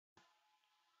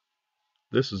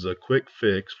This is a quick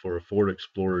fix for a Ford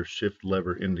Explorer shift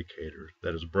lever indicator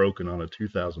that is broken on a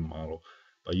 2000 model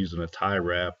by using a tie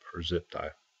wrap or zip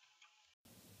tie.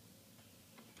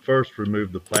 First,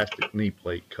 remove the plastic knee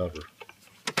plate cover.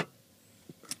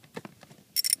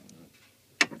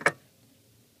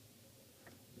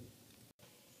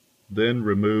 Then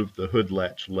remove the hood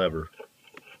latch lever.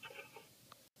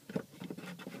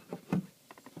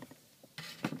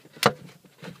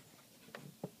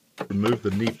 Remove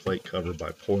the knee plate cover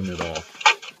by pulling it off.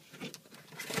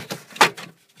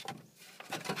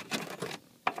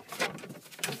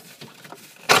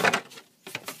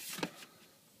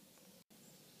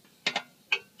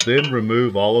 Then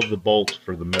remove all of the bolts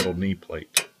for the metal knee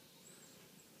plate.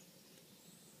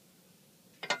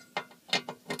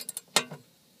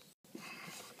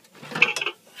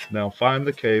 Now find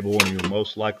the cable and you'll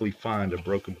most likely find a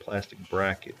broken plastic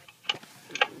bracket.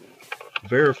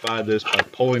 Verify this by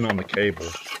pulling on the cable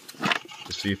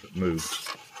to see if it moves.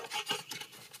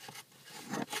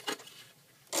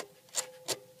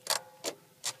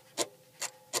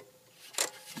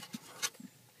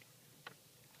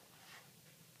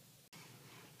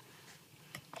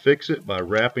 Fix it by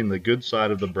wrapping the good side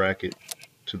of the bracket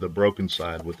to the broken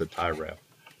side with a tie wrap.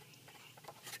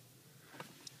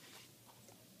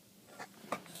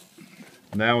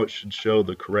 Now it should show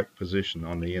the correct position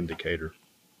on the indicator.